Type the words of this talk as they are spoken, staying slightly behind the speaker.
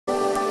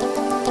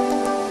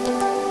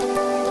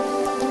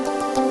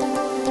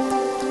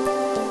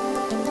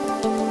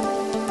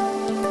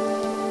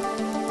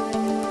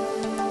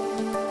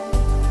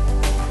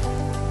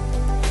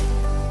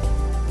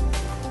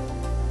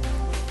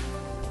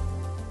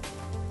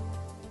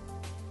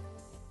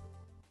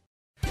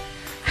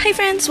Hi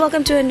friends!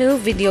 Welcome to a new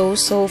video.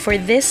 So, for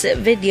this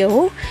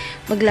video,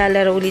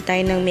 maglalaro ulit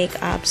tayo ng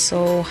makeup.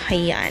 So,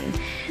 hayan.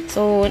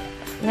 So,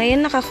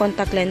 ngayon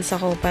naka-contact lens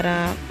ako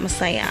para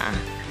masaya.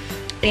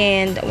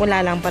 And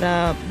wala lang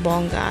para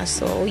bongga.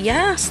 So,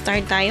 yeah,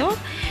 start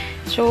tayo.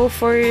 So,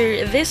 for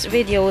this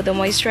video, the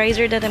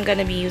moisturizer that I'm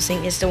gonna be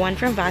using is the one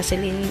from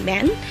Vaseline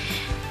Men.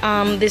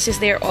 This is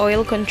their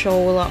oil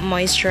control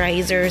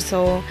moisturizer.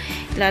 So,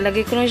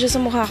 ilalagay ko lang siya sa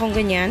mukha kong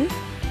ganyan.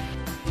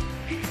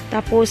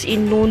 Tapos,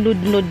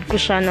 inunod-nod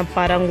ko siya na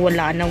parang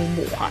wala nang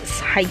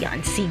bukas. Hayan,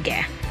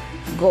 sige.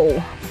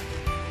 Go.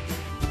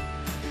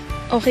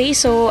 Okay,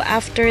 so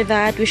after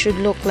that, we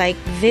should look like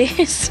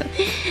this.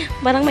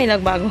 Parang may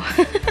nagbago.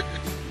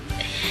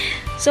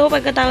 So,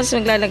 pagkatapos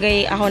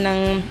maglalagay ako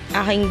ng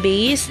aking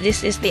base.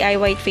 This is the Eye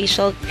White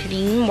Facial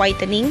Cream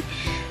Whitening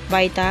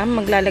Vita.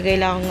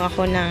 Maglalagay lang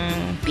ako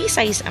ng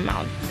pea-size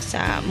amount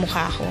sa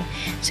mukha ko.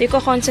 So,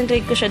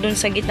 i-concentrate ko siya dun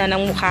sa gitna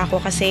ng mukha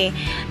ko kasi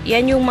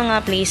yan yung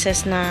mga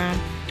places na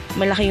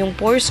malaki yung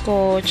pores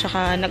ko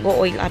tsaka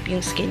nag-o-oil up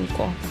yung skin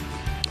ko.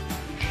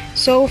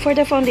 So, for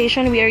the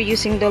foundation, we are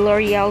using the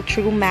L'Oreal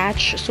True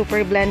Match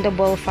Super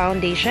Blendable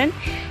Foundation.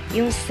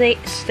 Yung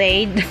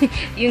shade,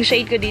 yung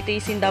shade ko dito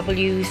is in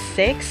W6.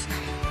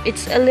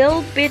 It's a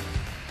little bit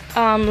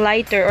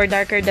lighter or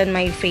darker than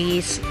my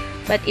face,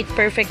 but it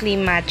perfectly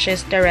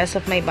matches the rest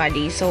of my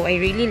body. So, I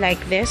really like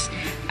this.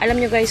 Alam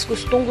nyo guys,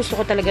 gusto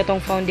ko talaga tong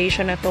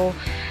foundation na to.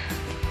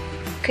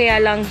 Kaya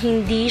lang,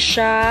 hindi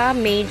siya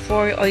made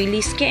for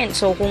oily skin.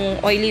 So, kung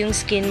oily yung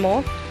skin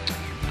mo,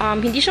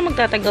 hindi siya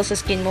magtatagal sa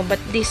skin mo. But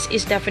this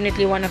is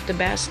definitely one of the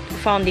best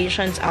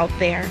foundations out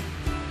there.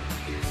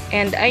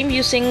 And I'm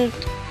using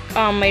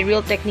my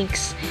Real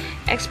Techniques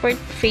Expert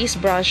Face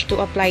Brush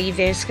to apply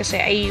this.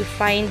 Kasi I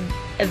find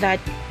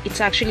that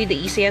it's actually the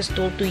easiest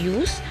tool to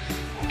use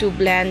to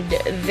blend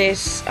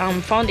this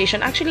foundation.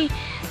 Actually,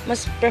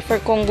 mas prefer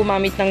kong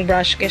gumamit ng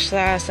brush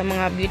kaysa sa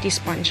mga beauty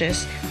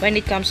sponges when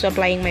it comes to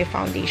applying my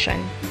foundation.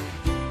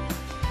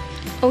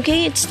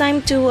 Okay, it's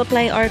time to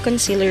apply our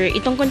concealer.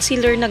 Itong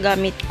concealer na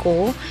gamit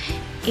ko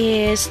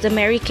is the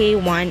Mary Kay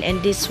one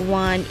and this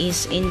one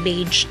is in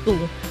beige 2.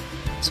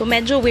 So,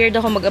 medyo weird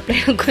ako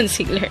mag-apply ng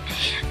concealer.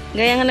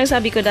 Gaya nga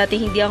nagsabi ko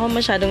dati, hindi ako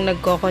masyadong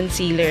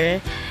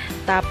nagko-concealer.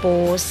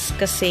 Tapos,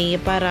 kasi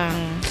parang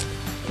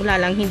wala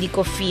lang, hindi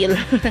ko feel.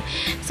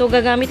 So,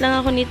 gagamit lang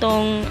ako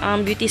nitong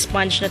beauty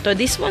sponge na to.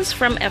 This one's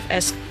from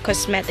FS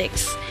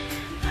Cosmetics.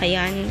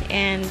 Ayan.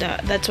 And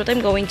that's what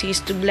I'm going to use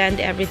to blend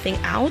everything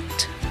out.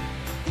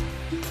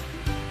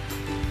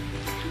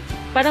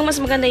 Parang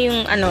mas maganda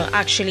yung,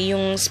 actually,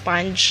 yung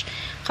sponge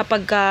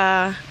kapag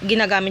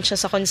ginagamit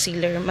siya sa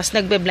concealer. Mas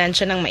nagbe-blend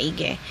siya ng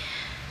maigi.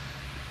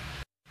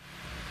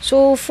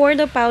 So, for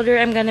the powder,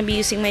 I'm gonna be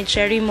using my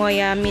Cherry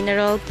Moya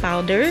Mineral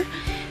Powder.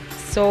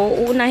 So,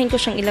 uunahin ko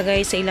siyang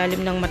ilagay sa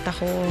ilalim ng mata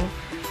ko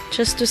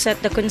just to set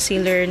the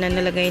concealer na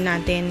nalagay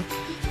natin.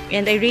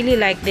 And I really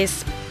like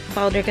this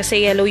powder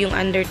kasi yellow yung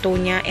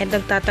undertone niya and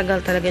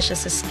nagtatagal talaga siya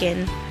sa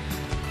skin.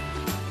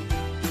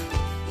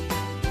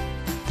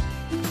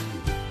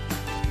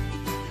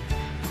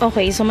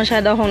 Okay, so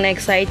masyado akong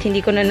na-excite. Hindi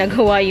ko na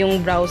nagawa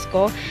yung brows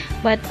ko.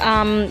 But,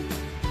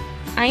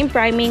 I'm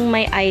priming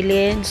my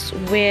eyelids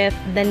with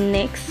the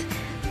NYX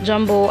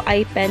Jumbo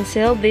Eye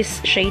Pencil.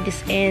 This shade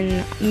is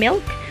in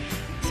Milk.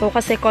 So,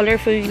 kasi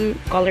colorful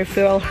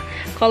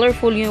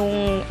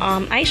yung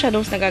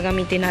eyeshadows na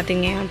gagamitin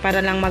natin ngayon para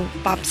lang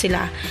mag-pop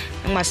sila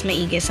ng mas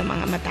maigi sa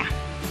mga mata.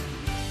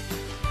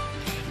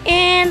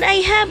 And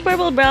I have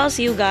purple brows,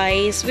 you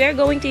guys. We are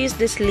going to use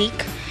this Sleek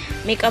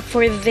makeup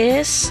for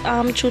this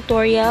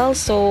tutorial.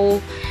 So,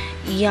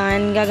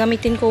 yan.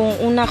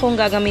 Una kong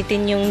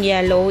gagamitin yung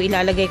yellow.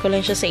 Ilalagay ko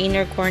lang siya sa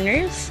inner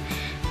corners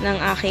ng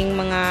aking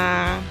mga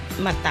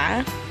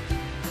mata.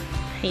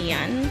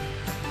 Ayan.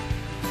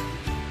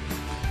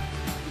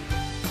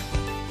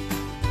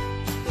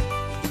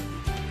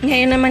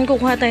 Ngayon naman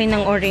kukuha tayo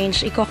ng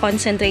orange.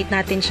 Iko-concentrate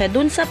natin siya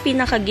dun sa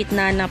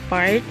pinakagitna na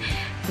part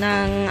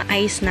ng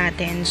eyes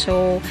natin.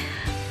 So,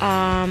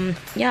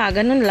 yeah,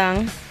 ganun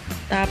lang.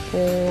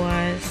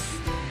 Tapos,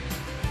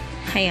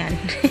 ayan.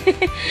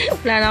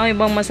 Wala na ako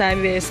ibang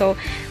masabi. So,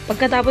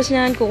 pagkatapos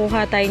niyan,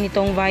 kukuha tayo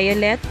nitong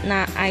violet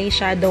na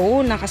eyeshadow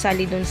na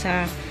kasali dun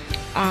sa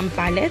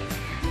palette.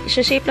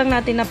 Isa-shape lang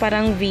natin na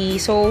parang V.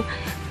 So,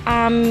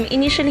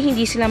 initially,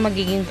 hindi sila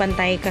magiging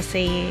pantay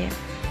kasi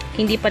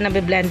hindi pa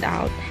nabe-blend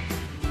out.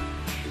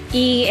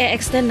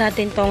 I-extend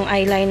natin tong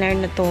eyeliner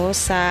na to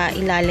sa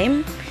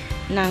ilalim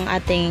ng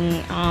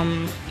ating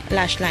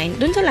lash line.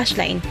 Dun sa lash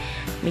line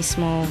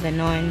mismo,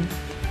 ganon.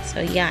 So,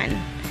 yan.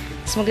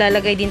 Tapos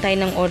maglalagay din tayo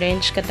ng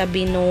orange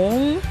katabi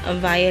nung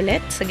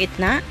violet sa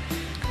gitna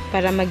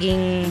para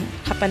maging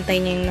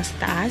kapantay niya yung nasa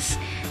taas.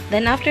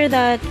 Then, after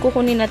that,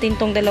 kukunin natin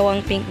tong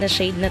dalawang pink na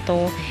shade na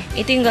to.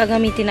 Ito yung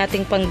gagamitin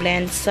nating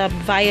pang-blend sa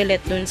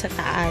violet dun sa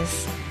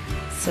taas.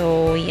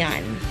 So,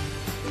 yan.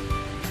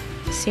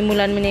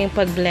 Simulan mo na yung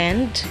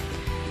pag-blend.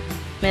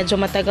 Medyo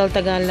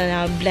matagal-tagal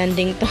na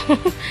blending to.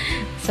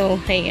 So,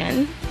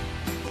 ayan.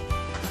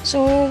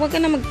 So, wag ka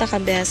na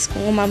magtaka, bes,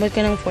 kung umabot ka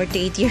ng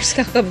 48 years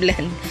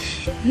kaka-blend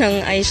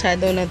ng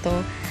eyeshadow na to.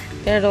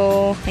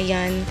 Pero,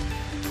 ayan,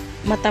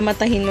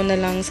 mata-matahin mo na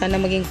lang.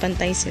 Sana maging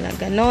pantay sila.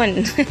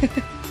 Ganon.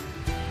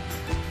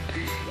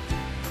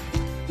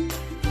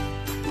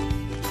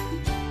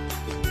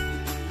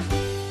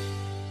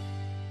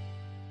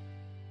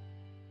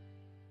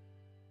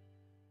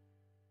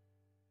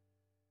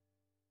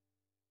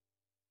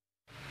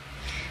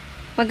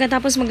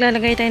 Pagkatapos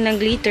maglalagay tayo ng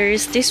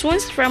glitters, this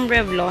one's from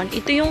Revlon.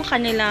 Ito yung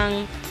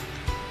kanilang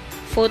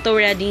photo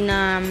ready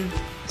na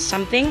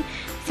something.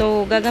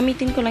 So,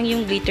 gagamitin ko lang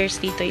yung glitters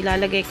dito.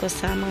 Ilalagay ko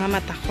sa mga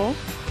mata ko.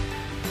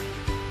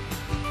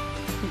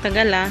 Ang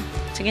tagal ah.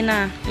 Sige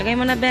na, lagay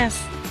mo na,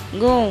 bes.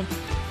 Go!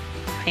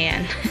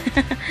 Ayan.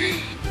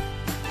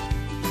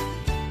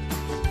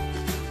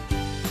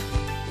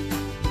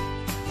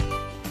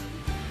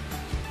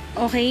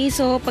 Okay,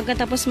 so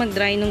pagkatapos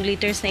mag-dry ng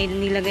glitters na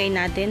nilagay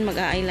natin,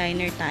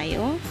 mag-eyeliner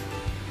tayo.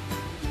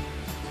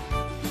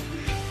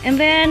 And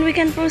then, we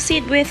can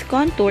proceed with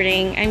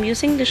contouring. I'm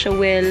using the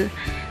Shawil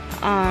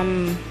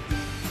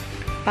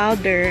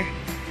powder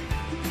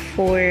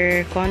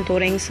for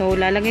contouring. So,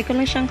 lalagay ko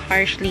lang siyang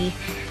harshly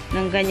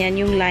ng ganyan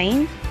yung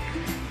line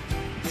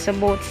sa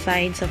both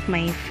sides of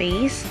my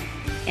face.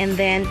 And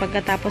then,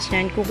 pagkatapos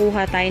nyan,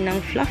 kukuha tayo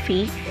ng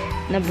fluffy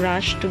na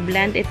brush to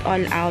blend it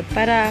all out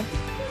para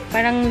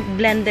parang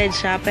blended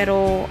siya,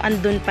 pero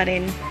andun pa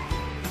rin.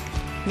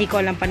 Hindi ko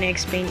alam paano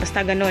i-explain.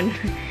 Basta ganun.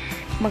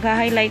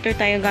 Magha-highlighter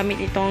tayo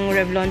gamit itong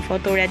Revlon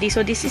Photo Ready.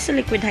 So, this is a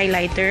liquid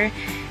highlighter.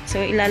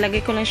 So,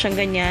 ilalagay ko lang siyang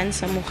ganyan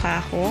sa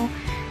mukha ko.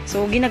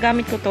 So,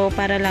 ginagamit ko to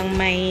para lang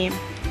may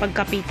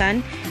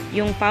pagkapitan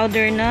yung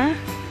powder na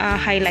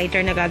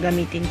highlighter na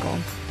gagamitin ko.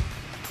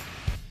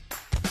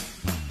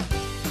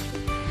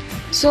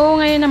 So,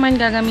 ngayon naman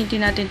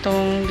gagamitin natin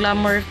tong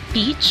Glamour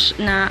Peach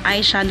na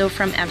eyeshadow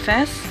from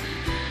FS.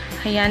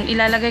 Ayan,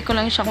 ilalagay ko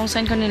lang siya kung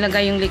saan ko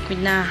nilagay yung liquid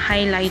na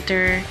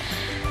highlighter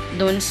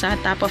doon sa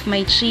top of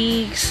my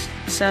cheeks,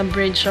 sa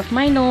bridge of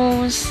my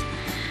nose,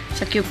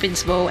 sa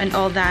cupid's bow, and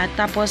all that.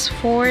 Tapos,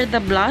 for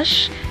the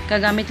blush,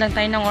 gagamit lang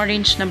tayo ng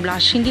orange na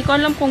blush. Hindi ko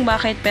alam kung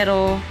bakit,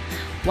 pero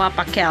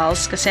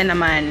wapakels, kasi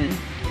naman,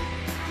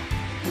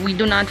 we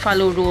do not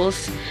follow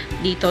rules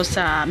dito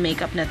sa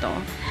makeup na to.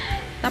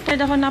 Tapos,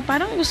 ako na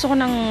parang gusto ko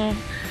ng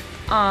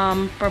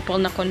purple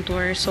na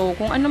contour. So,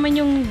 kung ano man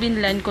yung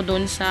binlend ko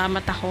doon sa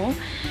mata ko,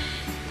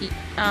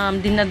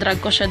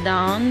 dinadrag ko siya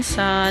down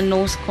sa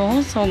nose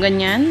ko. So,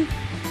 ganyan.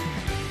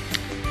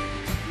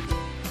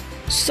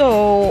 So,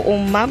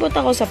 umabot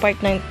ako sa part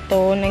ng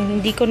to nang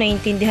hindi ko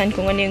naintindihan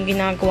kung ano yung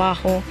ginagawa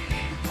ko.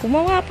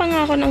 Gumawa pa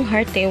nga ako ng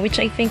heart which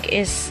I think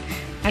is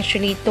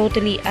actually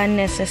totally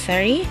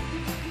unnecessary.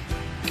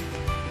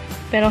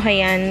 Pero,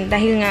 hayan,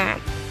 dahil nga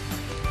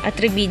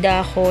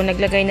atribida ako,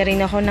 naglagay na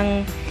rin ako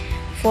ng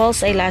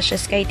false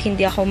eyelashes kahit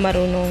hindi ako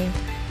marunong.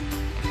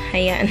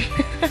 Ayan.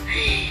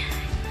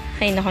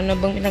 Ay, naku, na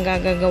bang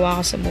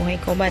pinagagagawa ko sa buhay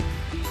ko. But,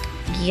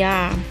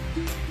 yeah.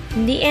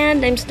 In the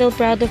end, I'm still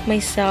proud of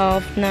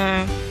myself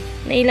na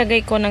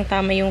nailagay ko ng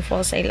tama yung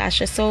false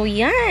eyelashes. So,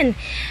 yan.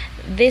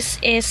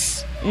 This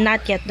is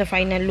not yet the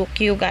final look,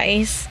 you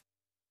guys.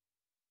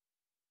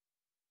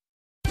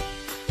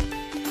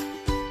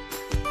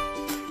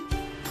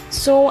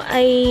 So,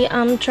 I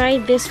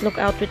tried this look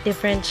out with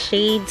different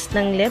shades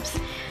ng lips.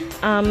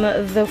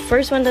 The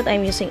first one that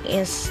I'm using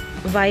is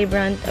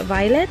Vibrant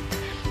Violet.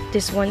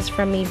 This one's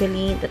from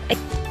Maybelline.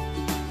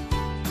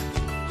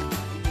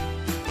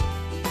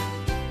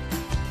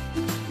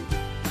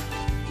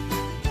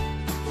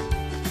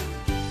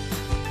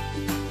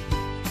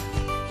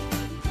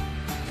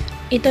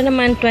 Ito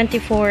naman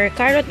 24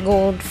 Karat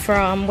Gold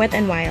from Wet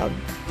n Wild.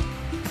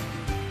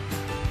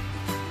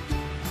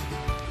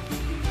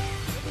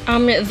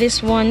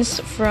 This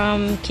one's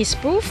from Kiss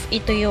Proof.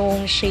 Ito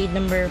yung shade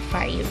number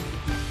 5.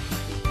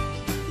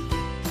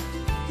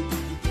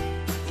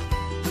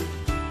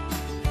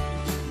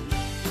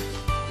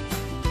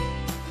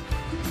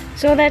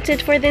 So that's it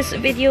for this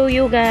video,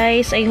 you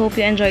guys. I hope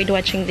you enjoyed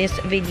watching this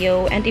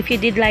video. And if you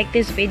did like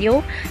this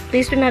video,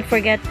 please do not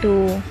forget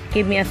to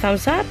give me a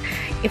thumbs up.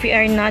 If you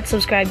are not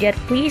subscribed yet,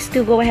 please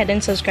do go ahead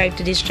and subscribe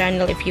to this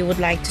channel if you would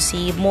like to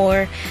see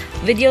more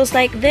videos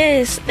like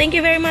this. Thank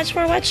you very much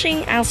for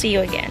watching. I'll see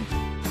you again.